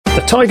The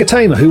Tiger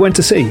Tamer Who Went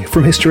to Sea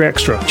from History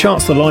Extra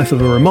charts the life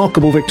of a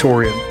remarkable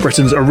Victorian,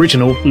 Britain's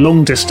original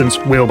long-distance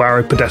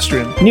wheelbarrow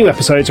pedestrian. New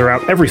episodes are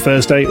out every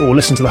Thursday, or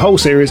listen to the whole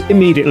series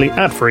immediately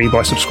ad-free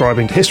by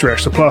subscribing to History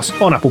Extra Plus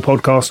on Apple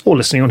Podcasts or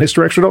listening on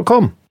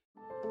historyextra.com.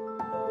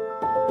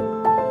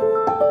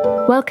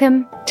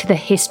 Welcome to the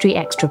History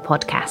Extra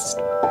podcast.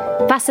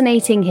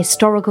 Fascinating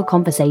historical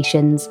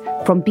conversations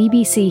from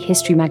BBC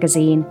History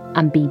Magazine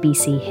and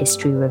BBC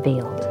History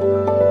Revealed.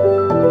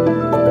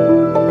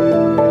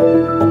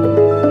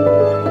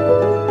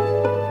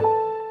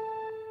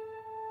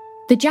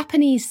 The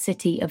Japanese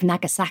city of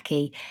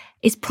Nagasaki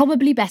is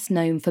probably best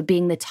known for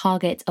being the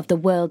target of the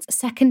world's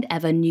second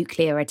ever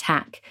nuclear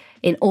attack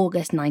in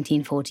August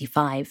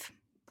 1945.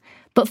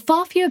 But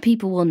far fewer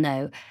people will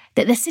know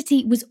that the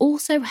city was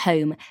also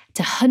home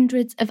to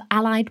hundreds of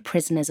Allied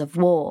prisoners of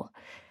war,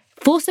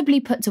 forcibly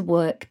put to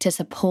work to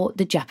support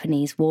the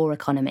Japanese war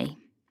economy.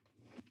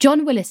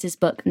 John Willis's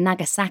book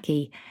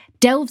Nagasaki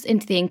delves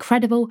into the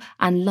incredible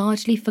and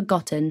largely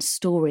forgotten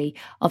story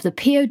of the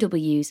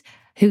PoWs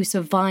who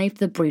survived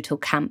the brutal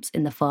camps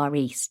in the Far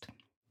East.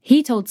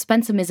 He told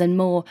Spencer Mizzen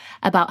more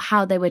about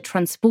how they were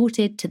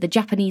transported to the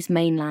Japanese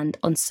mainland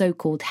on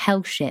so-called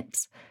hell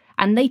ships,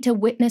 and later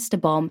witnessed a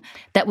bomb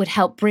that would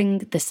help bring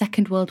the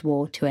Second World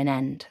War to an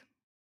end.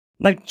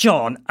 Now,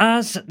 John,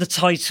 as the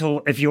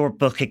title of your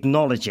book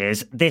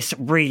acknowledges, this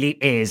really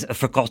is a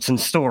forgotten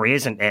story,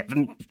 isn't it?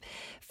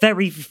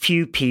 Very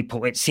few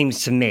people, it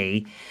seems to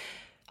me,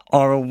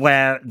 are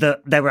aware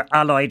that there were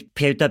Allied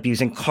POWs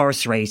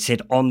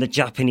incarcerated on the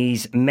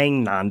Japanese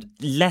mainland,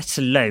 let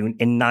alone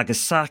in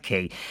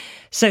Nagasaki.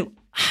 So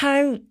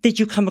how did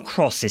you come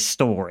across this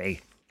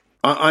story?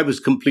 I was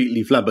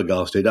completely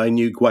flabbergasted. I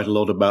knew quite a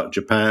lot about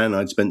Japan.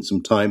 I'd spent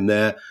some time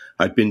there.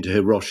 I'd been to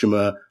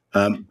Hiroshima,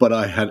 but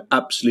I had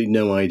absolutely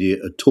no idea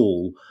at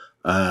all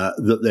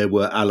that there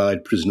were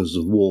Allied prisoners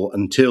of war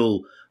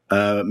until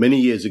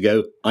many years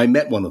ago I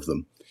met one of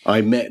them.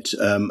 I met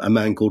a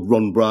man called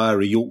Ron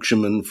Breyer, a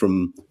Yorkshireman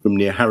from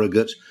near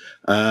Harrogate,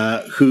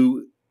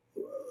 who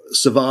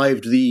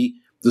survived the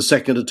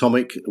second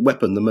atomic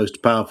weapon, the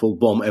most powerful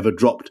bomb ever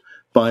dropped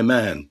by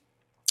man.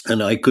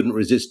 And I couldn't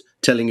resist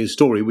telling his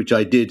story, which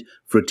I did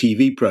for a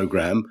TV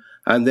program.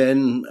 And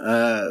then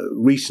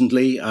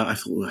recently, I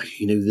thought,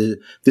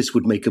 this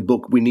would make a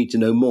book. We need to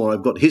know more.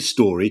 I've got his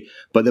story,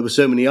 but there were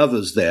so many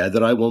others there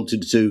that I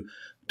wanted to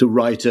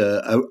write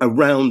a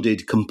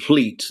rounded,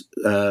 complete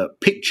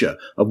picture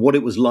of what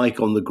it was like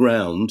on the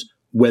ground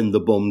when the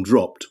bomb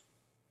dropped.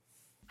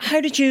 How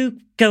did you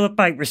go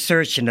about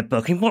researching the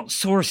book, and what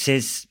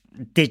sources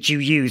did you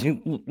use? I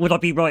mean, would I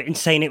be right in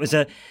saying it was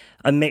a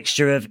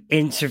mixture of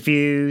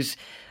interviews,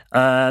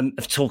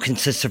 of talking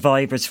to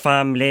survivors'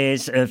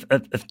 families, of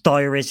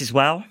diaries as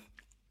well?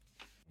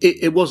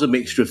 It was a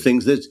mixture of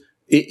things.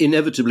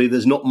 Inevitably,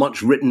 there's not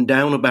much written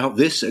down about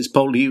this. It's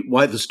probably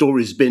why the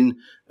story's been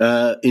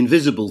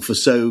invisible for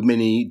so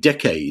many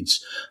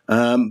decades,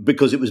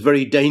 because it was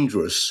very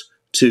dangerous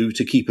to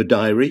keep a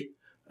diary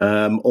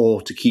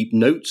or to keep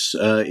notes.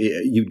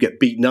 You'd get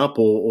beaten up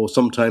or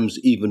sometimes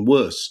even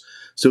worse.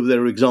 So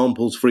there are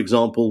examples. For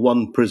example,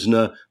 one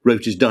prisoner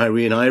wrote his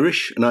diary in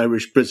Irish, an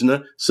Irish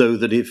prisoner, so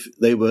that if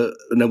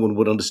no one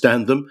would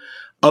understand them.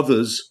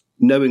 Others,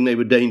 knowing they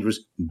were dangerous,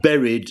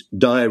 buried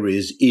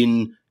diaries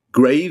in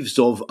graves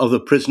of other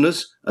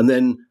prisoners, and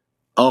then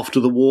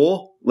after the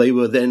war, they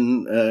were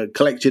then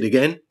collected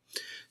again.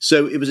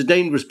 So it was a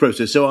dangerous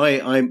process. So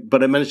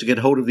but I managed to get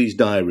hold of these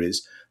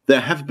diaries.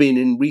 There have been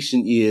in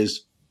recent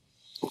years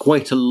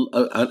quite an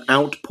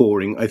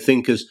outpouring, I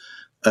think, as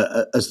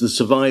the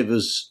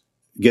survivors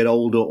get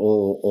older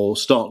or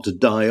start to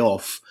die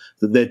off,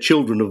 that their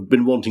children have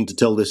been wanting to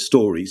tell this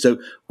story. So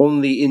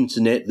on the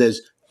internet,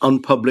 there's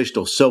unpublished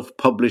or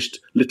self-published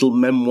little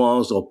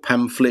memoirs or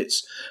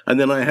pamphlets. And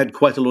then I had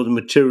quite a lot of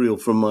material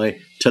from my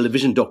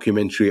television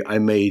documentary I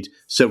made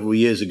several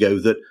years ago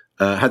that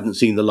hadn't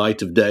seen the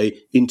light of day,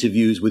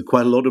 interviews with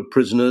quite a lot of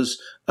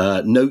prisoners,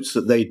 notes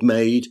that they'd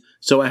made.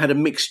 So I had a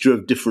mixture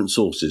of different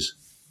sources.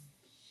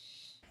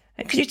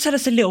 Could you tell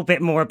us a little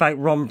bit more about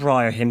Ron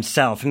Breyer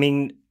himself? I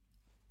mean,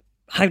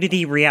 how did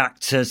he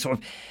react to sort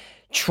of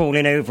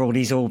trawling over all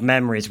these old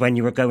memories when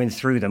you were going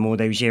through them all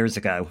those years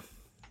ago?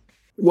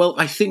 Well,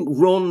 I think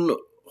Ron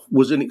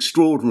was an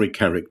extraordinary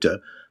character.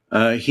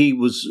 He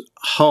was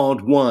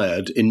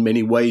hardwired in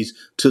many ways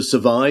to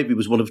survive. He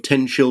was one of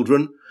 10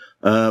 children,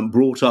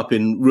 brought up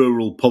in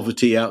rural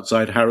poverty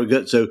outside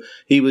Harrogate. So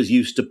he was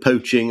used to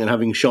poaching and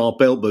having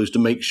sharp elbows to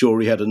make sure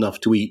he had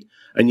enough to eat.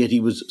 And yet he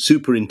was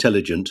super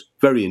intelligent,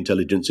 very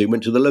intelligent. So he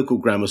went to the local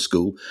grammar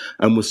school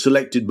and was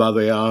selected by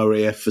the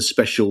RAF for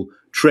special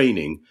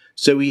training.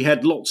 So he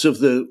had lots of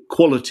the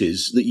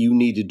qualities that you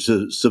needed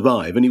to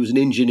survive. And he was an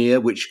engineer,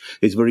 which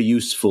is very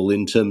useful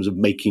in terms of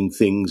making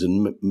things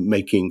and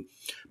making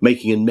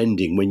and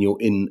mending when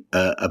you're in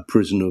a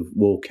prisoner of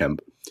war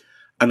camp.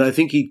 And I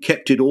think he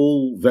kept it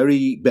all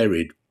very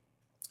buried.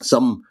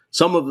 Some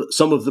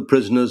of the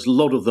prisoners, a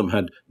lot of them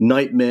had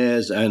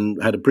nightmares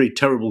and had a pretty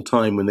terrible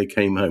time when they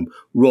came home.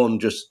 Ron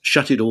just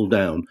shut it all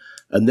down.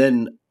 And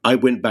then I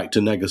went back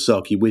to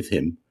Nagasaki with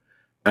him.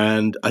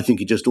 And I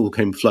think it just all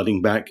came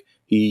flooding back.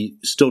 He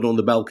stood on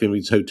the balcony of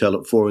his hotel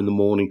at 4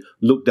 a.m,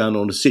 looked down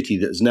on a city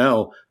that's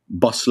now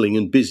bustling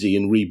and busy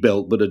and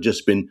rebuilt, but had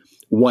just been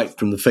wiped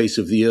from the face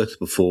of the earth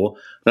before.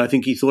 And I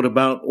think he thought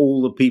about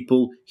all the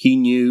people he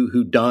knew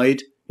who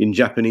died in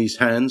Japanese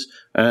hands,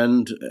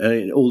 and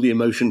all the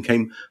emotion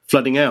came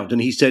flooding out. And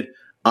he said,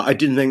 I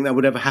didn't think that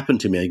would ever happen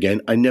to me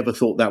again. I never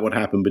thought that would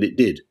happen, but it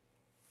did.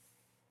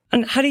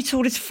 And had he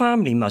told his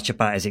family much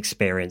about his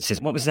experiences?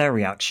 What was their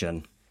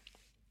reaction?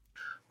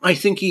 I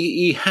think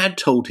he had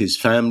told his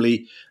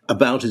family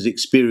about his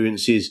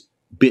experiences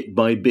bit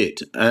by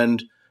bit.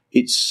 And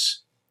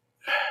it's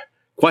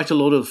quite a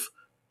lot of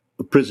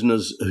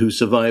prisoners who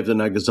survived the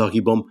Nagasaki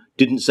bomb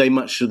didn't say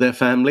much to their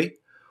family,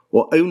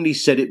 or only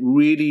said it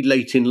really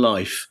late in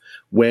life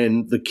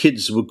when the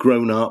kids were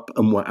grown up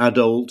and were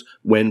adult,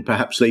 when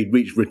perhaps they'd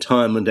reached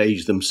retirement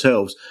age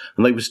themselves,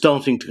 and they were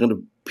starting to kind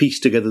of piece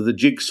together the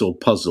jigsaw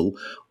puzzle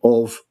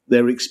of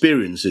their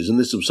experiences. And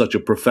this was such a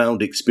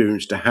profound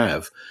experience to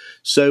have.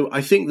 So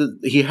I think that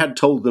he had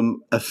told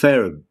them a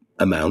fair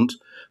amount,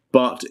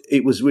 but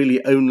it was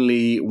really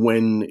only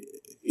when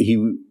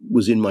he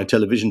was in my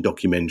television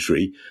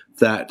documentary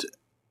that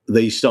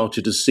they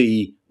started to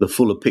see the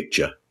fuller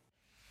picture.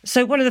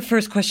 So one of the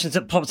first questions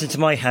that popped into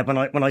my head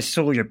when I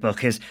saw your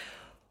book is,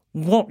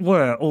 what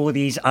were all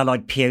these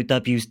Allied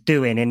POWs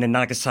doing in the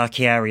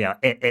Nagasaki area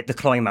at the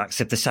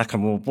climax of the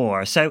Second World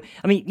War? So,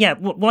 I mean, yeah,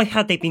 why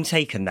had they been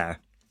taken there?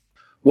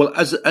 Well,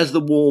 as the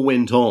war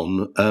went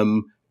on,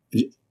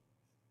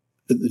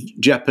 the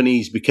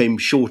Japanese became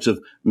short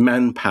of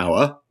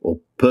manpower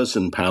or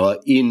person power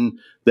in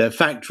their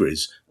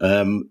factories.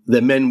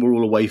 Their men were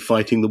all away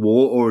fighting the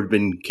war or had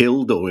been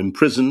killed or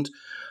imprisoned.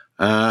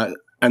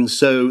 And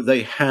so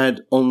they had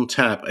on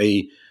tap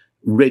a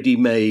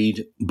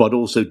ready-made but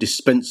also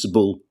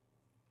dispensable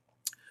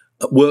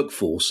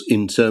workforce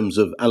in terms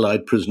of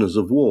Allied prisoners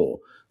of war.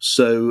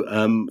 So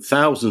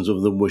thousands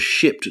of them were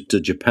shipped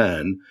to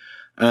Japan,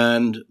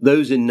 and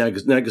those in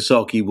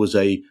Nagasaki was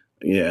a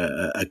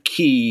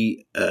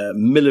key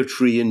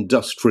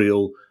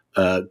military-industrial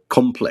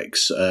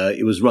complex.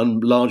 It was run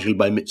largely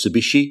by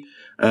Mitsubishi,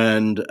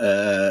 and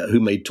who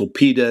made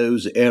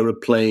torpedoes,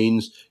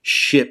 aeroplanes,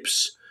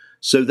 ships.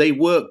 So they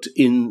worked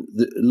a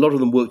lot of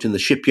them worked in the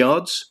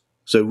shipyards.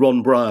 So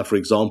Ron Breyer, for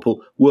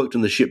example, worked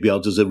in the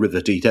shipyards as a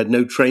riveter. He'd had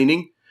no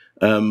training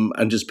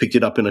and just picked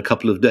it up in a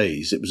couple of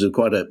days. It was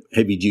quite a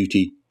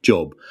heavy-duty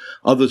job.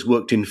 Others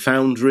worked in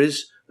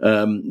foundries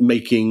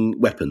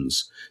making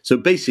weapons. So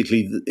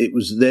basically, it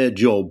was their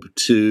job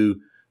to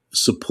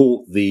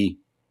support the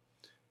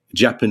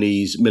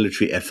Japanese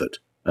military effort.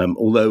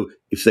 Although,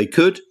 if they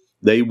could,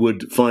 they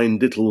would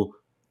find little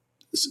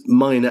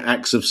minor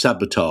acts of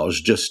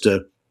sabotage just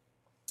to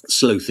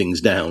slow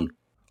things down.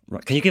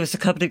 Right. Can you give us a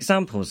couple of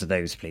examples of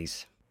those,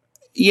 please?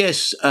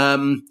 Yes.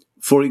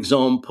 For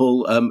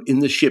example, in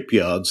the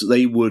shipyards,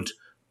 there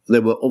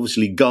were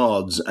obviously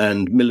guards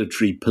and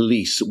military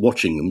police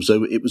watching them,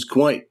 so it was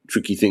quite a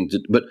tricky thing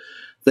but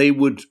they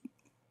would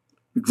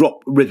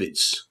drop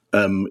rivets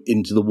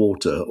into the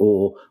water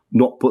or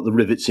not put the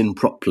rivets in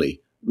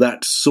properly,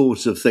 that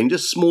sort of thing,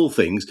 just small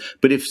things.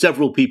 But if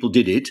several people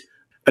did it,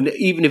 and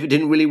even if it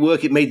didn't really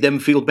work, it made them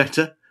feel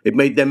better. It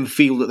made them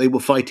feel that they were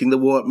fighting the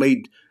war. It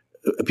made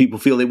people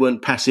feel they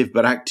weren't passive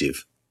but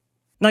active.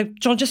 Now,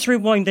 John, just to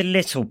rewind a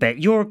little bit,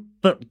 your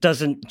book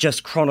doesn't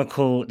just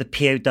chronicle the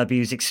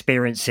POWs'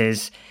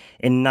 experiences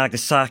in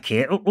Nagasaki.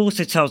 It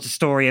also tells the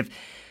story of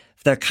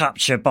their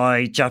capture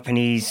by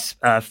Japanese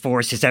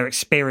forces, their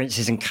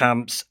experiences in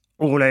camps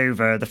all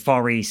over the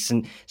Far East.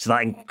 And so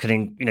that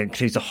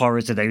includes the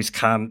horrors of those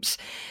camps,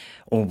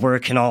 or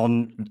working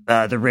on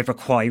the River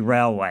Kwai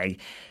Railway.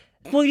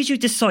 Why did you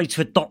decide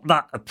to adopt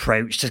that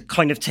approach to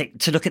kind of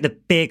to look at the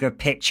bigger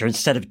picture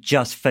instead of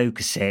just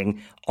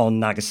focusing on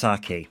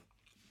Nagasaki?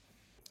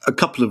 A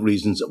couple of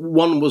reasons.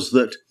 One was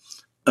that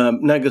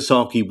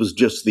Nagasaki was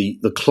just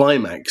the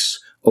climax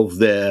of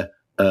their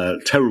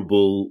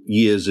terrible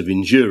years of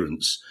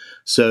endurance.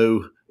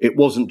 So it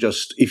wasn't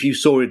just, if you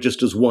saw it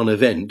just as one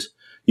event,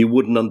 you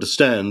wouldn't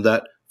understand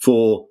that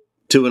for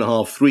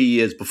 2.5, 3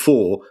 years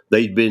before,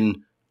 they'd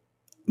been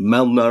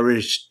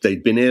malnourished,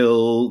 they'd been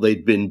ill,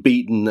 they'd been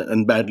beaten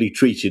and badly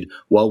treated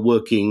while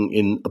working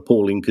in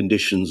appalling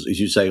conditions,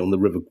 as you say, on the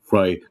River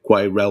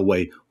Kwai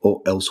Railway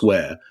or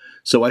elsewhere.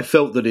 So I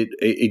felt that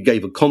it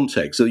gave a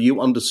context so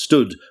you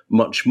understood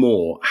much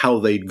more how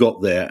they'd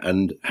got there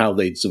and how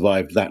they'd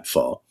survived that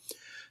far.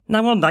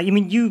 Now on that, I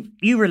mean,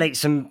 you relate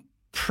some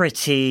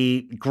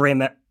pretty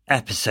grim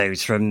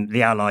episodes from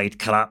the Allied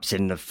collapse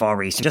in the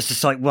Far East. Just to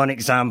cite one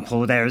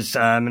example, there's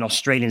an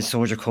Australian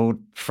soldier called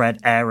Fred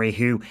Airy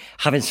who,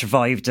 having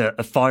survived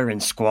a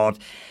firing squad,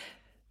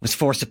 was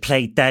forced to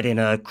play dead in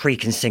a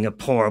creek in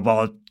Singapore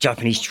while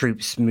Japanese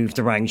troops moved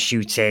around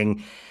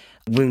shooting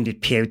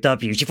wounded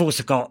POWs. You've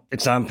also got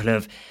example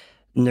of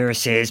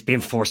nurses being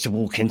forced to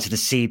walk into the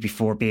sea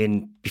before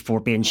being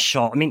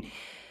shot. I mean,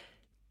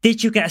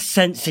 did you get a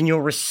sense in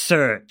your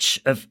research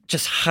of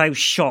just how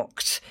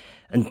shocked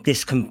and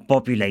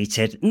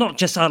discombobulated not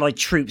just Allied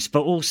troops,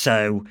 but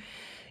also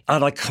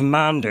Allied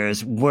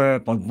commanders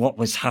were on what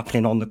was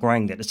happening on the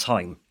ground at the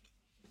time?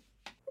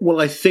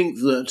 Well, I think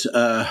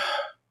that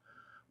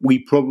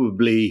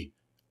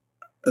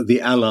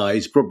the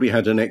Allies probably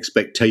had an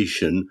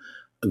expectation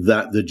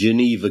that the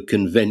Geneva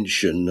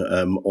Convention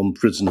on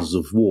prisoners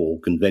of war,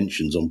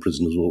 conventions on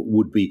prisoners of war,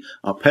 would be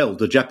upheld.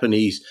 The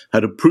Japanese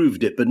had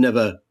approved it but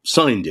never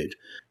signed it.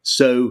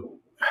 So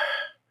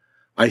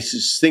I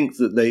think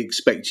that they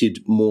expected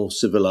more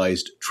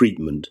civilized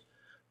treatment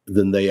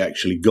than they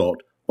actually got.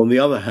 On the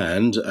other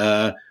hand,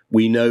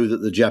 we know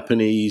that the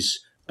Japanese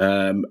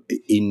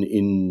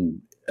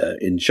in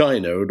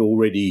China had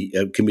already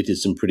committed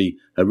some pretty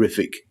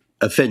horrific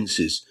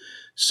offences.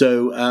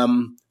 So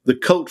the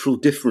cultural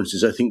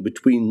differences, I think,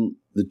 between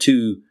the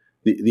two,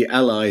 the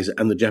Allies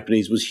and the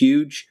Japanese, was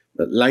huge.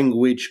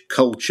 Language,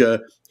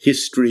 culture,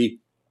 history.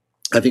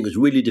 I think it was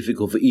really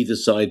difficult for either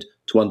side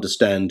to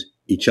understand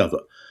each other.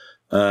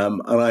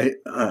 And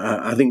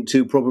I think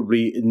too,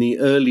 probably in the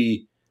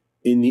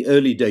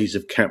early days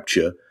of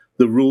capture,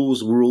 the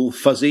rules were all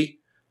fuzzy.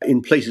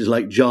 In places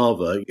like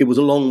Java, it was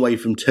a long way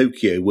from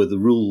Tokyo where the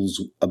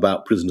rules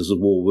about prisoners of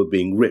war were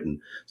being written.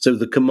 So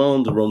the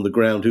commander on the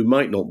ground, who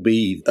might not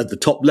be at the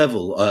top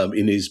level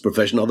in his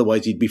profession,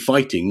 otherwise he'd be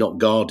fighting, not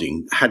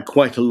guarding, had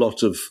quite a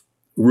lot of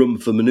room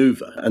for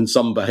manoeuvre. And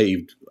some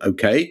behaved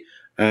okay,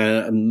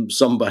 and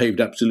some behaved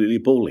absolutely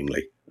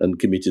appallingly and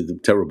committed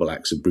terrible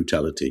acts of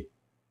brutality.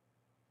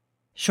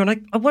 Sean,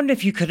 I wonder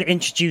if you could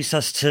introduce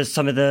us to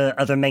some of the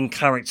other main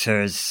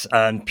characters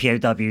and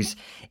POWs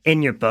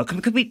in your book.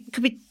 Could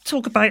we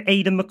talk about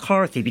Aidan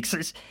McCarthy?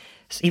 Because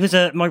he was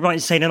am I right in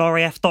saying, an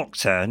RAF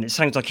doctor, and it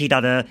sounds like he'd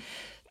had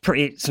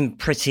some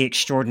pretty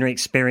extraordinary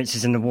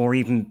experiences in the war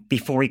even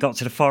before he got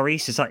to the Far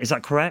East. Is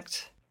that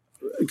correct?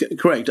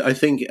 Correct. I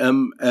think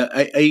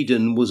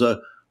Aidan was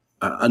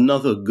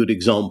another good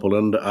example,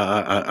 and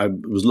I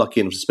was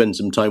lucky enough to spend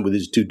some time with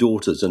his two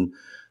daughters, and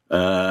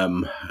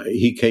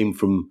he came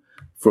from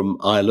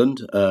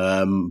Ireland,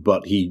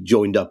 but he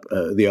joined up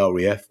the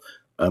RAF,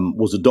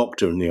 was a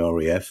doctor in the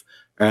RAF,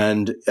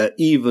 and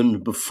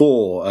even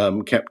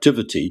before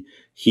captivity,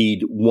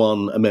 he'd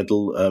won a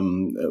medal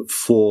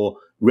for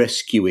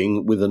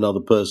rescuing with another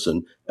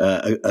person.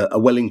 A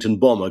Wellington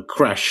bomber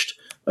crashed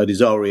at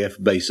his RAF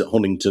base at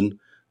Honington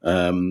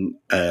on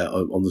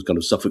the kind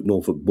of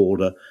Suffolk-Norfolk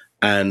border,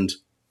 and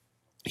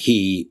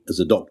he, as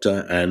a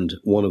doctor and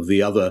one of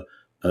the other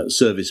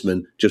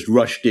servicemen, just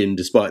rushed in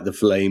despite the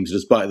flames,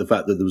 despite the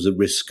fact that there was a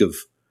risk of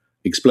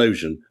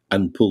explosion,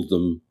 and pulled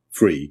them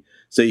free.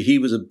 So he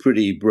was a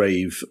pretty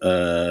brave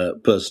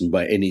person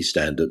by any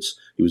standards.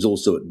 He was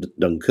also at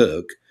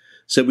Dunkirk.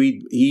 So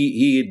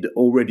he had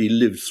already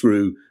lived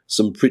through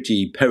some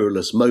pretty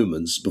perilous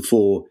moments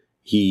before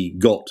he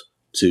got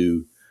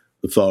to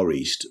the Far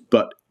East.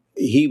 But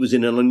he was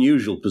in an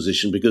unusual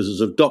position because as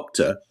a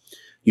doctor,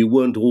 you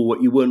weren't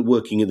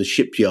working in the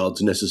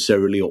shipyards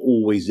necessarily, or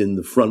always in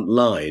the front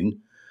line.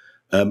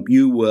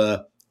 You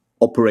were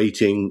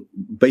operating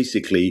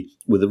basically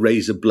with a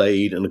razor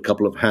blade and a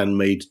couple of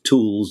handmade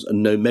tools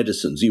and no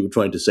medicines. You were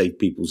trying to save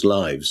people's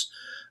lives.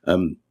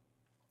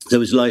 So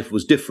his life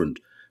was different.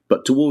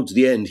 But towards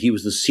the end, he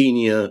was the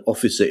senior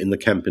officer in the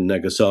camp in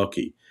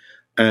Nagasaki.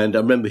 And I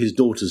remember his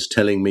daughters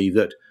telling me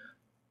that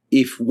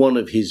if one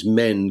of his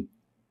men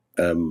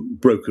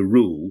broke a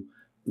rule,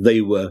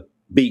 they were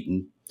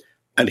beaten.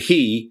 And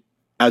he,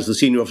 as the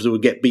senior officer,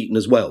 would get beaten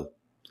as well.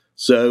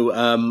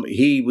 So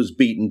he was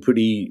beaten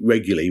pretty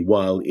regularly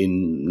while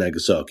in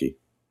Nagasaki.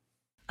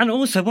 And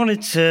also I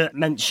wanted to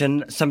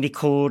mention somebody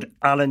called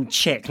Alan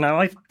Chick. Now,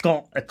 I've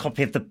got a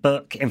copy of the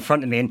book in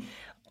front of me, and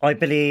I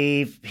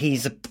believe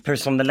he's a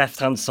person on the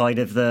left-hand side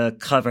of the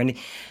cover, and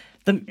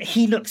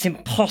he looks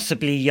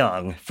impossibly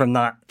young from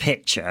that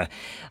picture.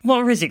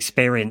 What were his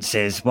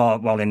experiences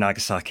while in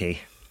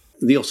Nagasaki?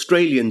 The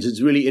Australians, it's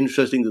really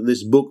interesting that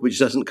this book, which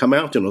doesn't come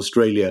out in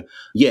Australia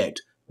yet,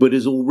 but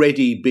is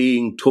already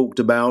being talked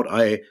about.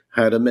 I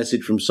had a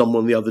message from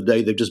someone the other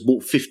day. They've just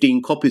bought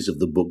 15 copies of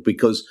the book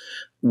because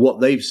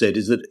what they've said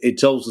is that it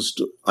tells the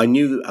story. I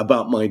knew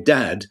about my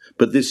dad,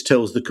 but this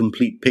tells the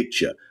complete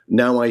picture.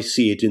 Now I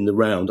see it in the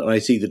round, and I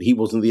see that he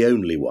wasn't the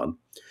only one.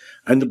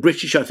 And the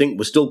British, I think,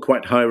 were still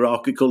quite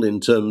hierarchical in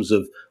terms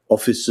of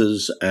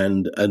officers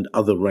and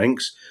other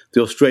ranks.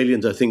 The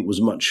Australians, I think,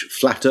 was much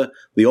flatter.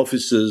 The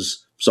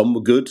officers, some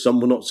were good, some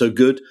were not so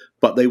good,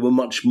 but they were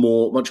much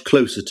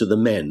closer to the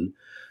men.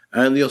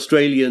 And the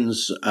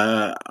Australians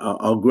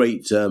are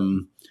great,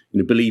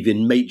 believe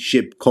in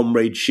mateship,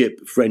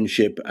 comradeship,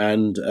 friendship,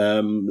 and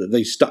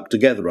they stuck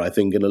together, I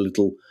think, in a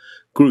little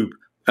group.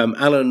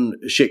 Alan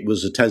Chick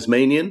was a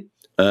Tasmanian.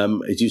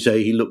 As you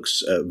say, he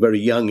looks very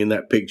young in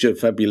that picture,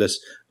 fabulous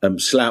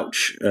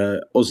slouch,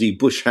 Aussie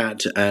bush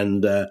hat,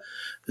 and a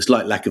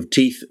slight lack of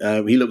teeth.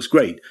 He looks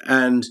great.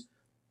 And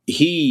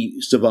he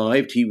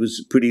survived. He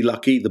was pretty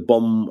lucky. The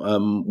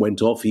bomb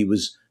went off. He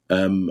was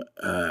on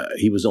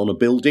a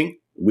building,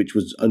 which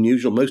was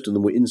unusual. Most of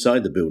them were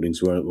inside the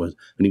buildings where it was,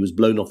 and he was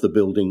blown off the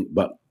building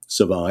but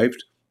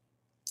survived.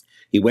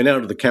 He went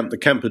out of the camp. The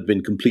camp had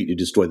been completely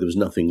destroyed. There was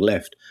nothing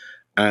left.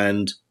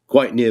 And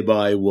quite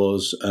nearby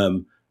was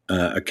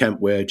a camp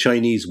where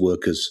Chinese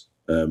workers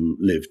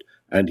lived,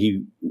 and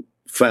he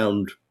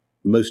found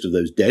most of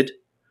those dead.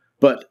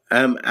 But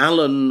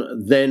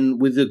Alan then,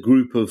 with a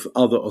group of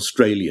other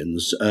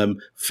Australians,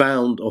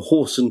 found a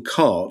horse and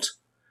cart,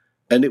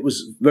 and it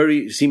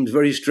seemed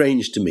very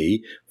strange to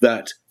me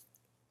that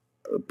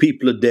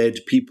people are dead,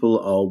 people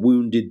are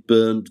wounded,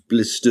 burnt,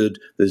 blistered.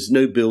 There's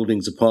no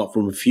buildings apart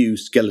from a few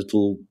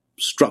skeletal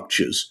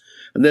structures.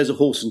 And there's a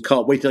horse and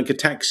cart waiting like a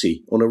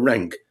taxi on a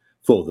rank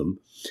for them.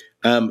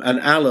 And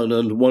Alan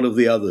and one of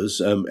the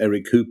others,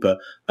 Eric Hooper,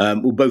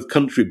 were both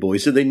country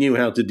boys, so they knew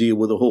how to deal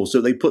with a horse.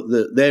 So they put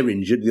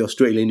the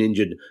Australian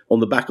injured,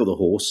 on the back of the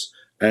horse,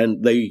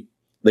 and they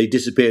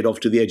disappeared off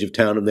to the edge of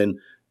town and then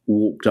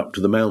walked up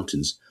to the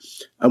mountains.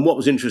 And what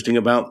was interesting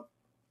about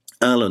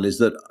Alan is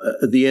that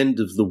at the end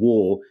of the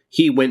war,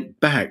 he went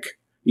back.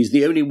 He's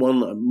the only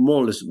one,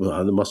 more or less,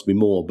 well, there must be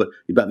more, but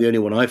about the only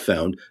one I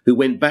found, who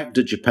went back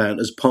to Japan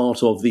as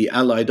part of the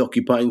Allied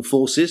occupying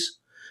forces.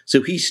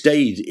 So he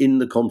stayed in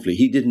the conflict.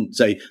 He didn't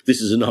say,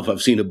 this is enough,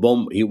 I've seen a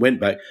bomb. He went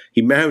back.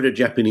 He married a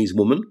Japanese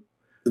woman.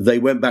 They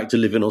went back to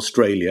live in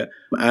Australia,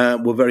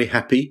 were very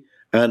happy,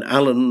 and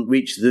Alan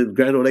reached the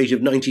grand old age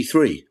of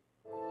 93.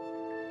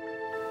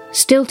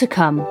 Still to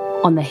come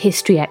on the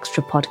History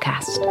Extra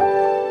podcast.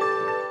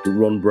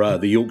 Ron Breyer,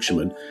 the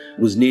Yorkshireman,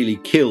 was nearly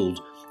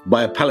killed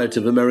by a pallet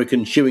of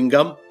American chewing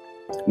gum.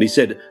 And he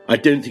said, I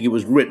don't think it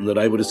was written that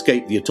I would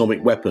escape the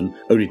atomic weapon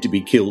only to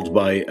be killed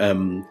by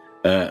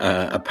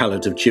a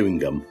pallet of chewing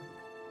gum.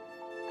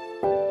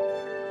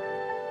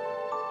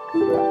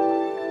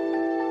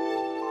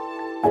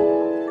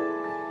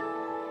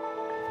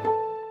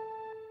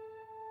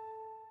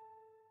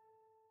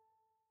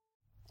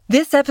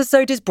 This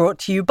episode is brought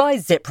to you by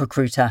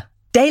ZipRecruiter.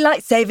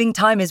 Daylight saving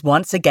time is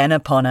once again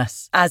upon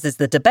us, as is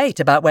the debate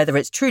about whether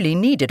it's truly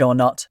needed or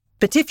not.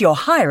 But if you're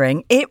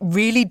hiring, it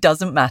really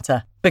doesn't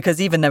matter.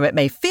 Because even though it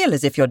may feel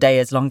as if your day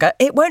is longer,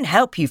 it won't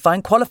help you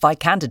find qualified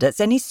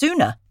candidates any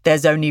sooner.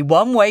 There's only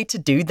one way to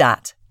do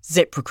that: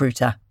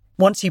 ZipRecruiter.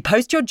 Once you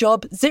post your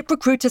job,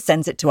 ZipRecruiter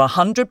sends it to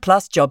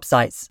 100+ job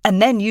sites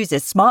and then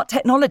uses smart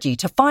technology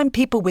to find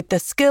people with the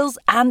skills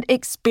and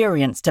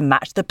experience to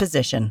match the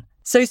position.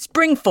 So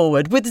spring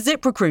forward with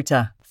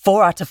ZipRecruiter.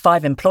 4 out of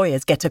 5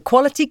 employers get a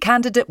quality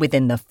candidate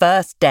within the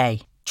first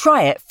day.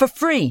 Try it for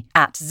free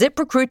at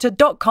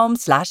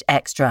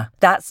ziprecruiter.com/extra.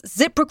 That's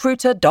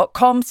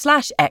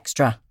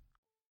ziprecruiter.com/extra.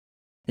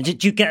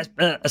 Did you get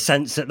a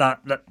sense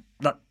that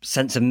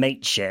sense of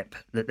mateship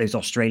that those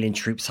Australian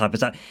troops had?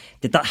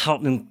 Did that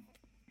help them,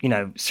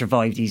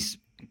 survive these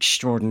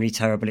extraordinarily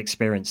terrible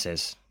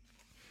experiences?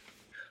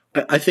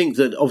 I think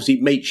that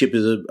obviously mateship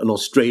is an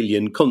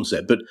Australian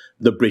concept, but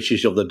the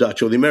British or the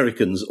Dutch or the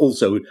Americans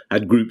also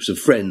had groups of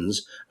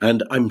friends.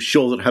 And I'm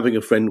sure that having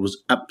a friend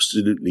was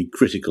absolutely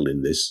critical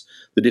in this,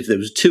 that if there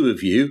was 2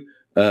 of you,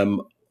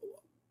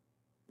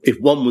 if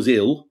one was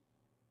ill,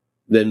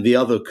 then the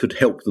other could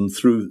help them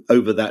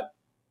over that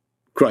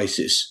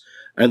crisis,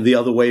 and the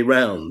other way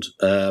round.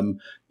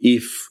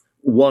 If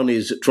one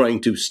is trying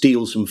to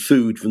steal some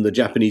food from the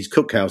Japanese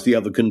cookhouse, the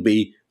other can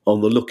be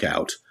on the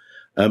lookout.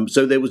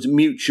 So there was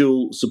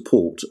mutual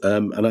support,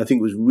 and I think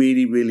it was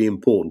really, really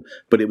important.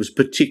 But it was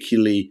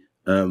particularly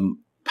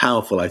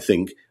powerful, I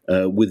think,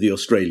 with the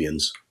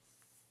Australians.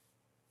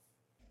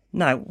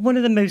 Now, one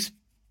of the most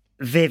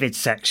vivid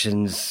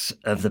sections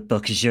of the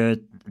book is your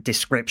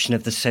description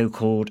of the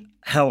so-called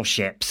hell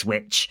ships,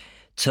 which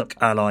took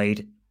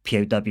Allied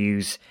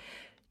PoWs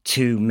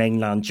to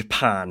mainland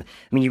Japan.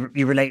 I mean,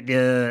 you relate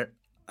the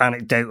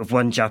anecdote of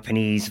one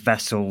Japanese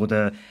vessel,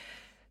 the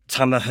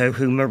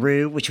Tamahohu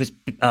Maru, which was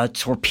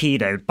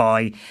torpedoed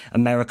by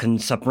American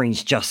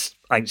submarines just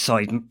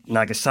outside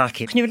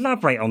Nagasaki. Can you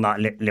elaborate on that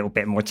a little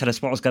bit more? Tell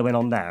us what was going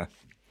on there.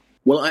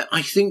 Well,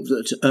 I think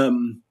that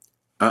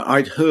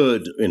I'd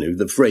heard,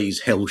 the phrase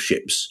hell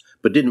ships,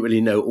 but didn't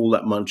really know all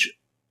that much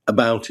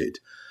about it.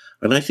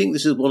 And I think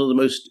this is one of the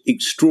most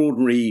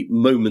extraordinary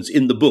moments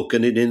in the book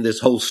and in this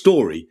whole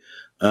story,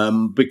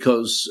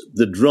 because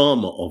the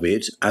drama of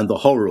it and the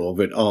horror of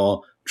it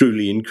are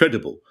truly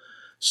incredible.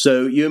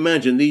 So you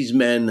imagine these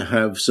men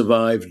have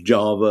survived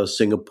Java,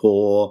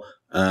 Singapore,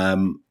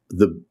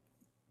 the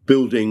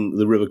building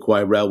the River Kwai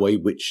Railway,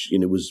 which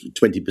was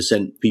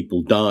 20%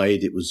 people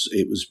died. It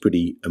was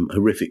pretty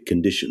horrific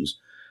conditions,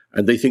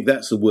 and they think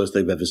that's the worst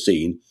they've ever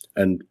seen.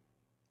 And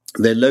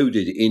they're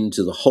loaded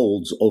into the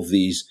holds of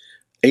these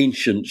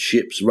ancient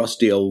ships,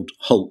 rusty old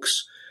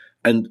hulks,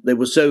 and they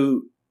were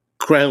so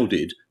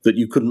crowded that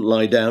you couldn't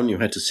lie down; you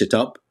had to sit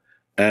up.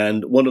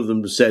 And one of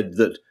them said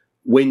that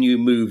when you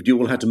moved, you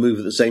all had to move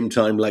at the same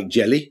time like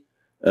jelly.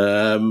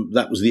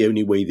 That was the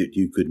only way that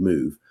you could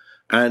move.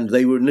 And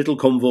they were in little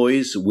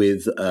convoys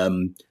with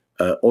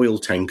oil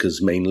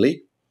tankers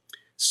mainly.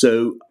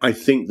 So I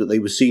think that they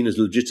were seen as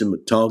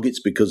legitimate targets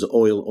because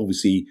oil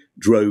obviously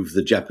drove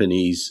the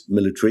Japanese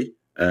military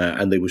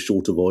and they were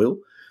short of oil.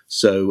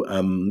 So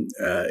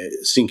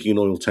sinking an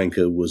oil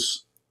tanker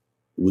was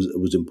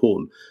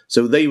important.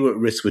 So they were at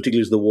risk,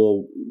 particularly as the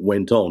war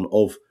went on,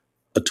 of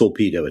a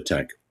torpedo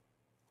attack.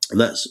 And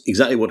that's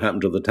exactly what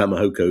happened to the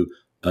Tamahoku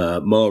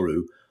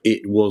Maru.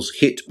 it was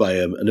hit by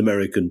an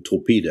American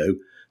torpedo.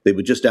 They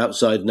were just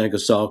outside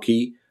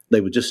Nagasaki.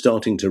 They were just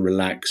starting to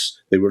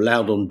relax. They were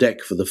allowed on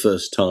deck for the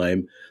first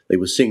time. They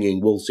were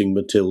singing Waltzing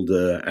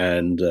Matilda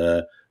and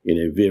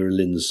Vera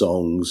Lynn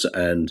songs,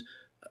 and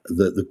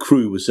the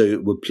crew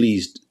were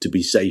pleased to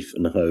be safe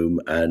and home.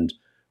 And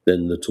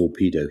then the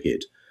torpedo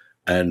hit,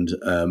 and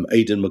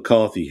Aidan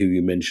McCarthy, who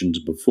you mentioned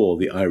before,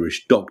 the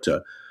Irish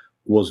doctor,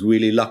 was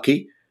really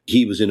lucky.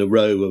 He was in a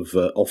row of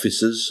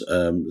officers,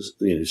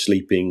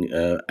 sleeping,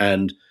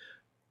 and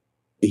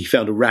he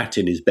found a rat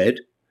in his bed.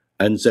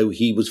 And so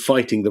he was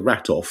fighting the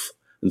rat off.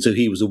 And so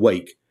he was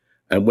awake.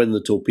 And when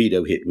the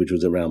torpedo hit, which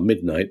was around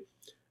midnight,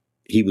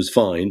 he was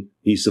fine.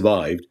 He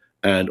survived.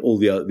 And all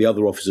the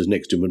other officers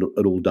next to him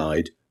had all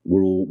died,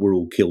 were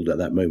all killed at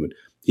that moment.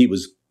 He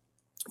was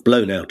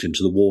blown out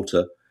into the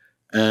water.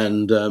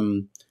 And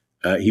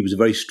he was a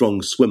very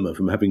strong swimmer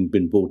from having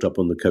been brought up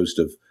on the coast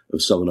of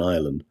Southern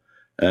Ireland.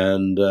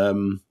 And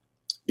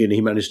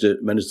he managed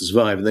to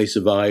survive. And they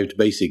survived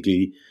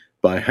basically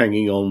by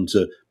hanging on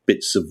to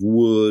bits of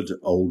wood,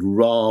 old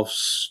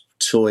rafts,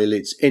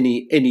 toilets,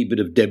 any bit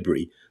of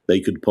debris they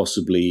could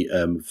possibly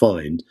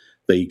find.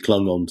 They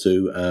clung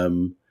onto,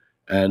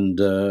 and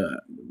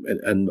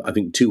I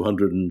think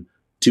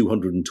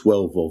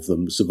 212 of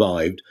them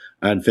survived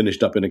and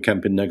finished up in a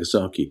camp in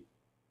Nagasaki.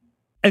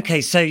 Okay,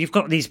 so you've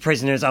got these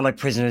prisoners, Allied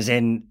prisoners,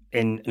 in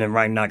and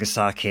around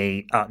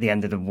Nagasaki at the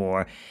end of the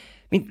war. I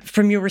mean,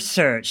 from your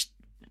research,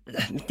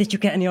 did you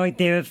get any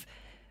idea of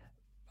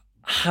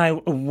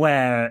how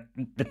aware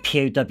the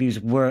POWs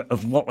were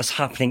of what was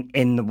happening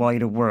in the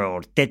wider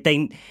world?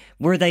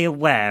 Were they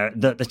aware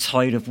that the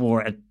tide of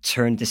war had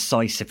turned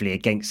decisively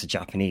against the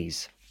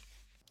Japanese?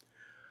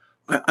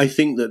 I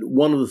think that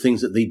one of the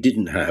things that they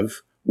didn't have,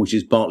 which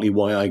is partly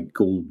why I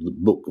call the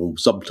book or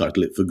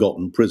subtitle it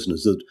Forgotten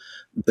Prisoners, that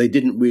they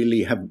didn't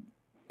really have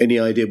any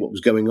idea what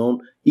was going on.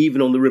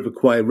 Even on the River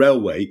Kwai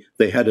Railway,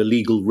 they had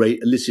illegal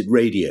illicit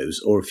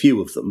radios, or a few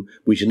of them,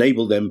 which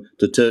enabled them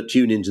to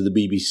tune into the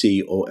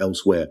BBC or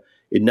elsewhere.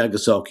 In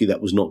Nagasaki,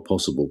 that was not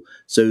possible.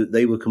 So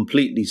they were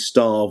completely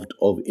starved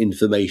of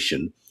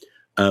information.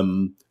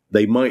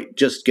 They might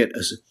just get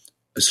a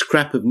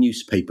scrap of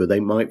newspaper they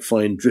might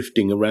find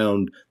drifting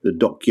around the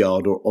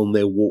dockyard or on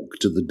their walk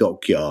to the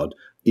dockyard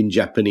in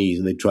Japanese,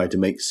 and they try to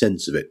make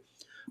sense of it.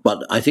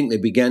 But I think they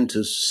began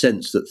to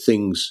sense that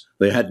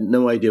they had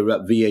no idea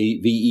about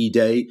VE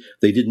Day.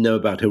 They didn't know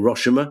about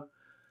Hiroshima.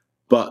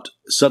 But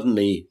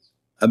suddenly,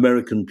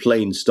 American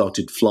planes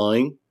started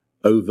flying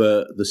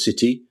over the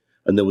city,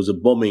 and there was a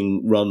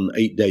bombing run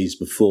 8 days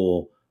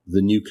before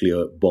the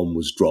nuclear bomb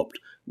was dropped,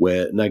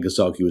 where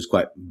Nagasaki was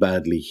quite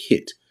badly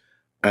hit.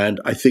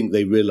 And I think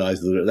they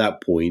realized that at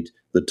that point,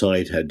 the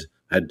tide had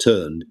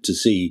turned to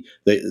see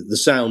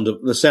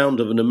the sound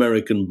of an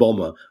American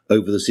bomber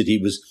over the city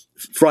was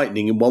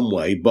frightening in one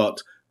way,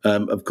 but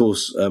of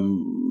course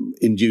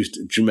induced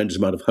a tremendous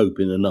amount of hope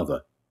in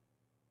another.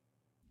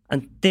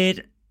 And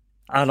did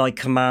Allied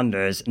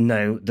commanders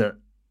know that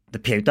the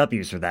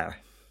POWs were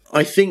there?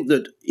 I think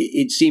that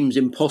it seems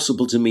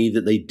impossible to me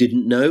that they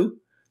didn't know,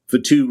 for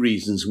two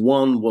reasons.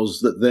 One was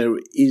that there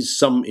is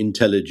some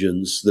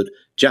intelligence that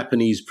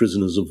Japanese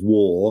prisoners of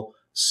war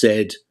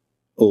said,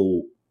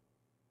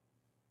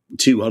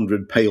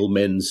 200 pale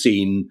men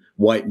seen,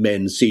 white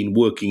men seen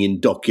working in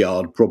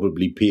dockyard,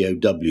 probably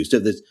POWs. So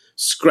there's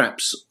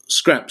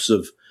scraps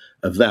of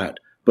that.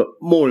 But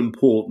more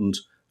important,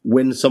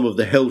 when some of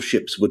the hell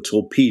ships were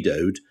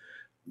torpedoed,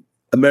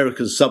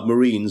 American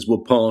submarines were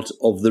part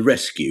of the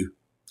rescue.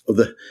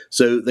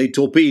 So they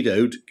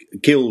torpedoed,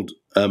 killed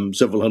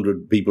several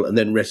hundred people, and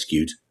then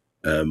rescued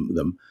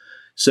them.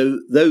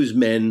 So those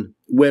men,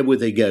 where were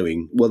they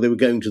going? Well, they were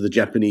going to the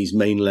Japanese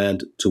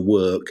mainland to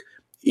work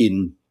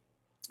in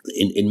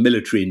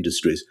military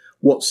industries.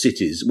 What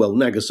cities? Well,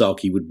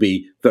 Nagasaki would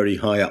be very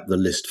high up the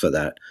list for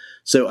that.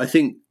 So I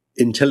think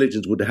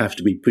intelligence would have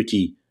to be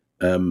pretty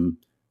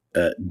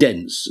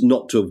dense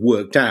not to have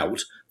worked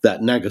out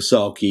that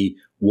Nagasaki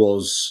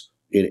was,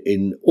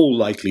 in all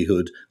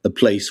likelihood, a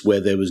place where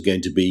there was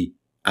going to be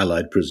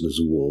Allied prisoners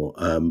of war.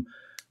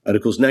 And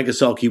of course,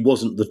 Nagasaki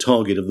wasn't the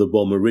target of the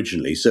bomb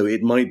originally. So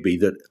it might be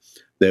that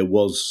there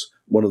was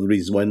one of the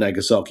reasons why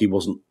Nagasaki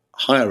wasn't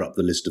higher up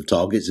the list of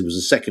targets, it was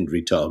a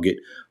secondary target,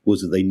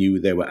 was that they knew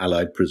they were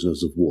Allied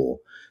prisoners of war.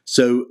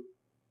 So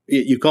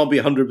you can't be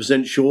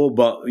 100% sure,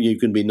 but you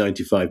can be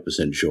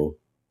 95% sure.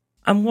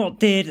 And what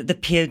did the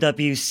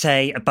POWs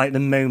say about the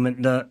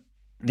moment that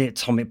the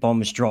atomic bomb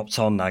was dropped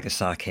on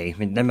Nagasaki? I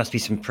mean, there must be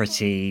some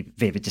pretty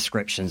vivid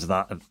descriptions of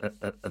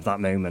that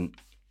moment.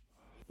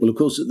 Well, of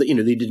course, they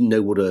didn't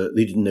know what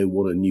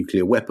a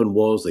nuclear weapon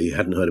was. They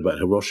hadn't heard about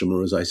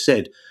Hiroshima, as I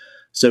said.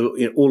 So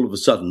all of a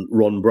sudden,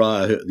 Ron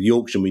Breyer, the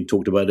Yorkshireman we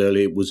talked about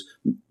earlier, was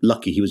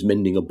lucky he was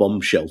mending a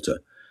bomb shelter.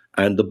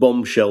 And the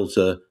bomb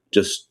shelter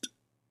just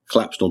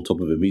collapsed on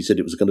top of him. He said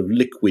it was a kind of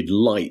liquid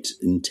light,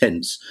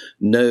 intense,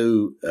 and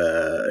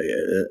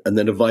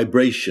then a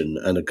vibration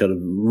and a kind of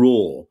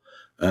roar.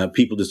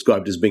 People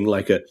described as being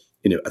like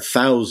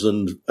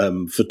 1,000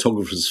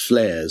 photographers'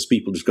 flares.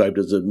 People described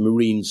as a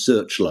marine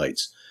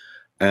searchlights.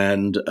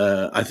 And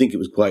I think it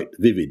was quite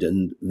vivid.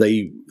 And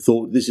they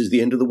thought, this is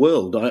the end of the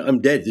world.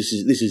 I'm dead. This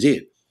is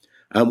it.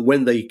 And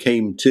when they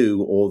came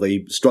to, or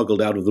they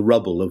struggled out of the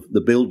rubble of the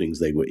buildings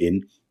they were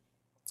in,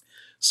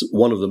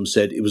 one of them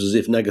said it was as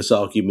if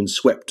Nagasaki had been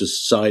swept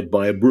aside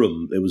by a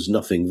broom. There was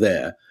nothing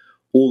there.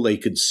 All they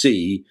could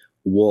see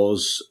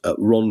was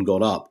Ron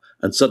got up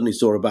and suddenly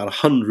saw about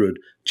 100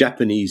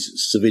 Japanese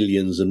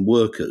civilians and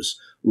workers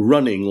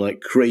running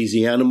like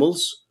crazy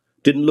animals.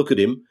 Didn't look at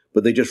him,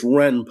 but they just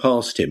ran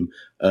past him,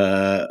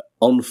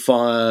 on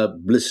fire,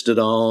 blistered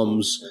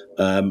arms.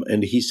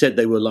 And he said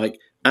they were like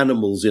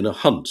animals in a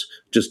hunt,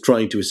 just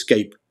trying to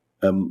escape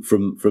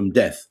from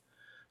death.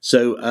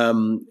 So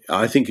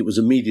I think it was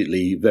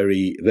immediately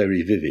very,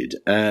 very vivid.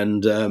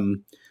 And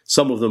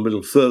some of them a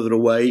little further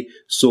away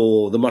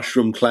saw the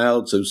mushroom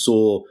cloud, so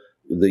saw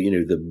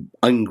the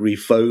angry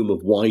foam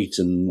of white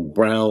and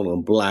brown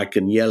and black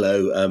and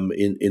yellow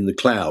in the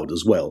cloud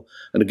as well.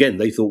 And again,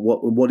 they thought,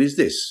 what is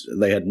this?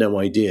 And they had no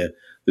idea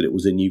that it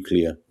was a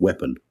nuclear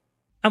weapon.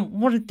 And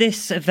what did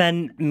this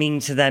event mean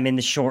to them in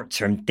the short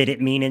term? Did it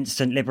mean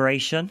instant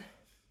liberation?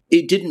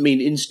 It didn't mean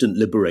instant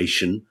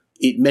liberation.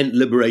 It meant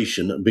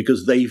liberation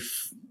because they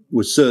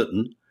were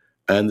certain,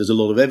 and there's a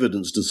lot of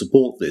evidence to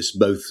support this,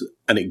 both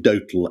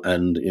anecdotal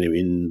and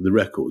in the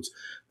records,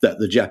 that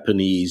the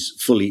Japanese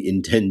fully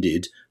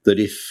intended that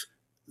if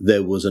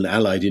there was an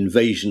Allied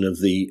invasion of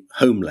the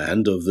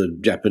homeland, of the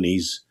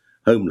Japanese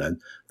homeland,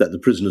 that the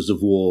prisoners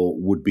of war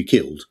would be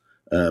killed.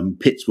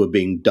 Pits were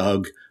being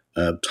dug,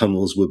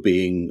 tunnels were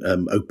being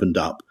opened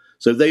up.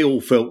 So they all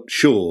felt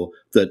sure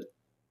that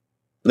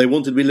they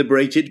wanted to be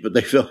liberated, but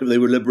they felt if they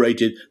were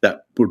liberated,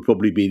 that would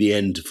probably be the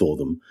end for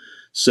them.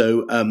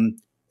 So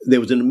there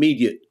was an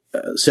immediate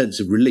sense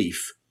of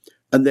relief,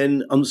 and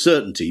then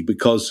uncertainty,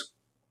 because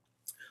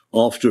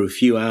after a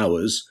few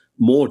hours,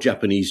 more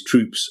Japanese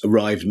troops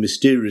arrived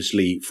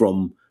mysteriously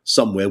from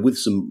somewhere,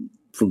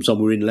 from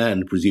somewhere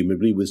inland,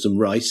 presumably, with some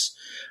rice,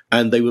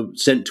 and they were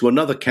sent to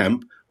another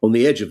camp on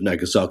the edge of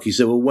Nagasaki,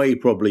 so away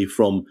probably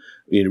from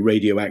the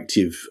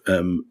radioactive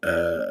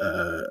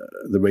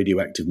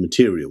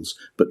materials,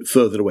 but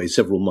further away,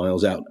 several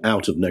miles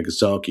out of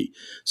Nagasaki.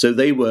 So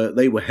they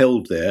were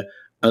held there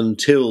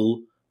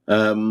until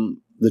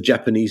the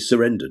Japanese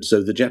surrendered.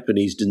 So the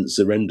Japanese didn't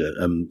surrender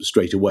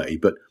straight away,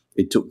 but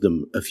it took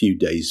them a few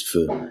days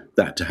for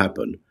that to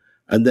happen.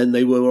 And then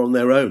they were on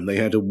their own. They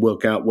had to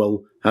work out,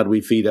 well, how do we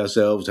feed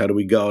ourselves? How do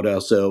we guard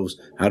ourselves?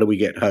 How do we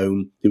get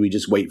home? Do we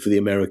just wait for the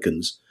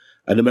Americans?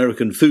 And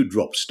American food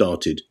drops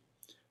started.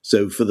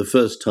 So for the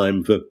first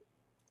time for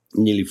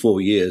nearly 4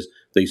 years,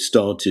 they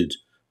started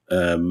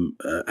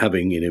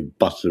having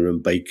butter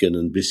and bacon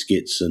and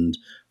biscuits, and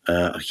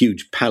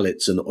huge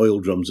pallets and oil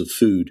drums of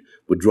food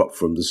were dropped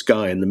from the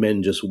sky, and the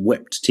men just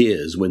wept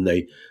tears when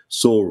they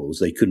saw us.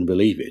 They couldn't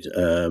believe it.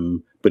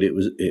 But it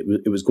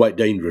was quite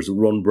dangerous.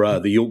 Ron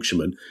Breyer, the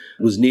Yorkshireman,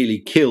 was nearly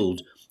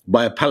killed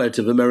by a pallet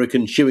of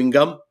American chewing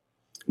gum.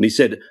 And he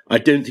said, I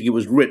don't think it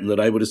was written that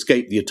I would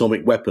escape the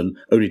atomic weapon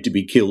only to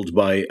be killed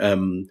by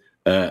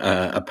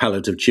a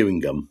pallet of chewing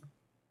gum.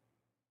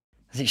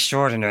 That's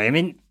extraordinary. I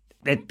mean,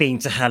 they'd been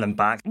to hell and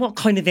back. What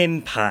kind of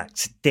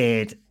impact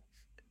did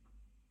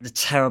the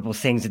terrible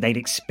things that they'd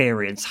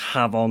experienced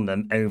have on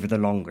them over the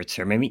longer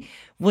term? I mean,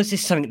 was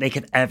this something that they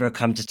could ever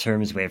come to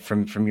terms with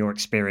from your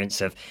experience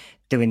of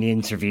doing the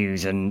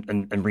interviews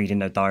and reading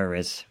their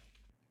diaries?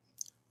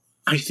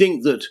 I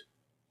think that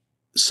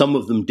some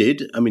of them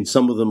did. I mean,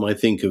 some of them, I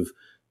think, have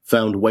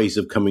found ways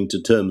of coming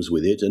to terms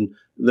with it, and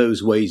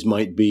those ways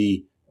might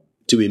be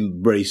to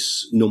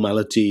embrace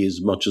normality as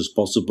much as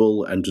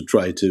possible and to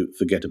try to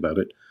forget about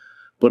it.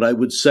 But I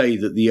would say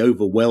that the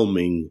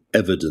overwhelming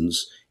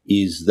evidence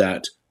is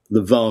that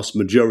the vast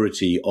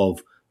majority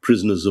of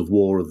prisoners of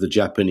war of the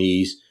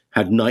Japanese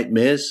had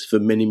nightmares for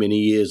many, many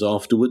years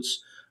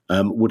afterwards,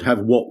 would have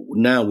what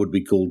now would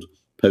be called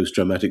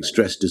post-traumatic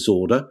stress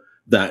disorder,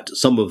 that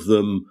some of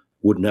them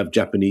wouldn't have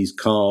Japanese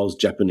cars,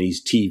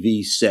 Japanese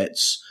TV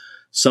sets.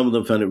 Some of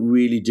them found it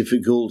really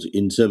difficult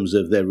in terms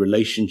of their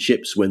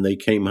relationships when they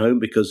came home,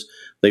 because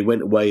they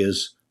went away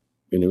as,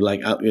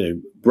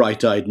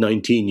 bright-eyed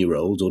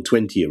 19-year-olds or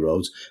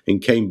 20-year-olds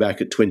and came back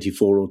at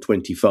 24 or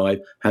 25,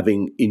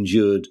 having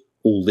endured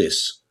all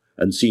this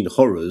and seen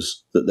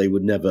horrors that they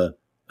would never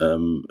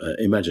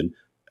imagine.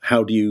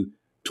 How do you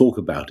talk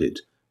about it?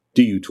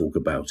 Do you talk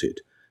about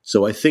it?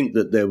 So I think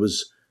that there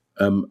was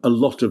a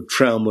lot of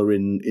trauma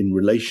in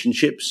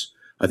relationships.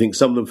 I think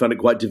some of them found it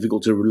quite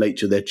difficult to relate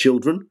to their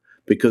children,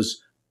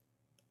 because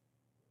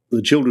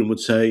the children would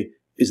say,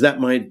 is that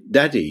my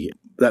daddy?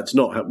 That's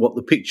not what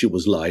the picture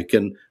was like.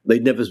 And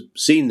they'd never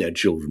seen their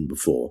children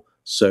before.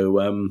 So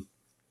I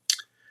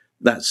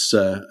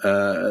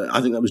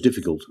think that was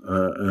difficult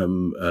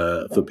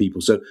for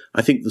people. So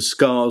I think the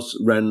scars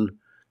ran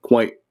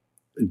quite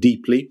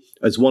deeply.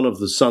 As one of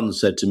the sons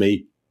said to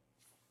me,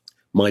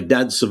 my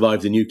dad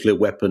survived the nuclear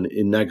weapon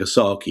in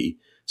Nagasaki,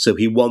 so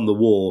he won the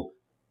war,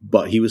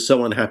 but he was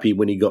so unhappy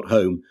when he got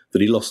home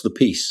that he lost the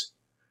peace.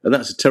 And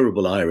that's a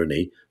terrible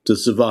irony, to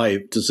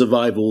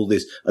survive all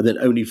this, and then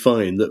only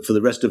find that for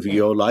the rest of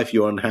your life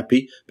you're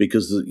unhappy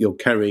because you're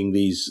carrying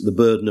the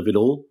burden of it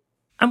all.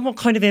 And what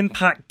kind of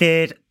impact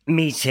did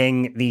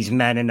meeting these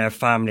men and their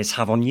families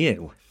have on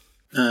you?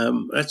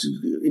 That's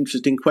an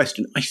interesting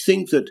question. I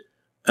think that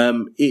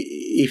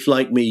if,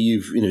 like me,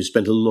 you've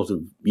spent a lot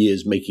of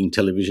years making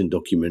television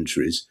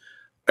documentaries,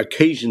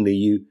 occasionally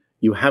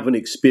you have an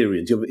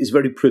experience. It's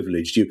very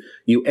privileged.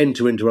 You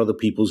enter into other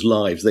people's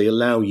lives. They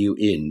allow you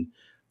in,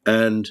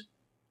 and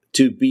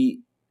to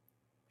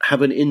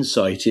have an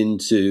insight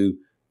into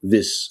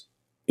this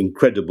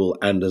incredible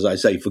and, as I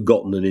say,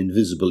 forgotten and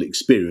invisible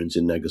experience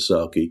in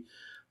Nagasaki,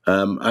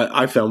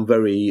 I found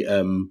very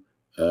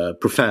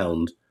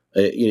profound.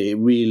 It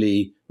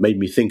really made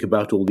me think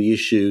about all the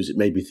issues. It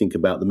made me think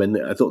about the men.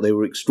 I thought they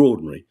were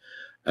extraordinary.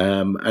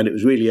 And it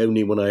was really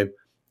only when I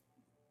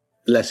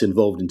less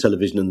involved in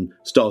television and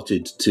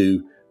started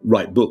to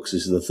write books,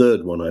 this is the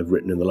third one I've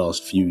written in the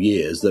last few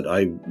years, that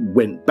I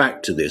went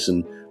back to this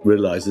and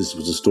realised this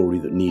was a story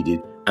that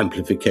needed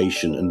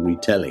amplification and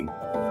retelling.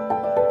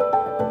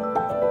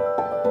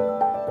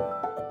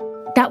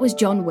 That was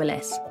John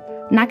Willis.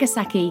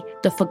 Nagasaki,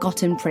 The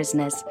Forgotten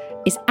Prisoners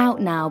is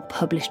out now,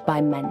 published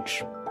by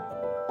Mensch.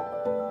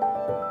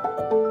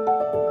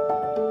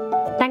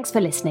 Thanks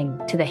for listening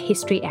to the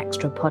History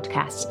Extra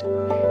podcast.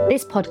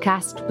 This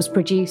podcast was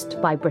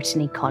produced by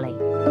Brittany Colley.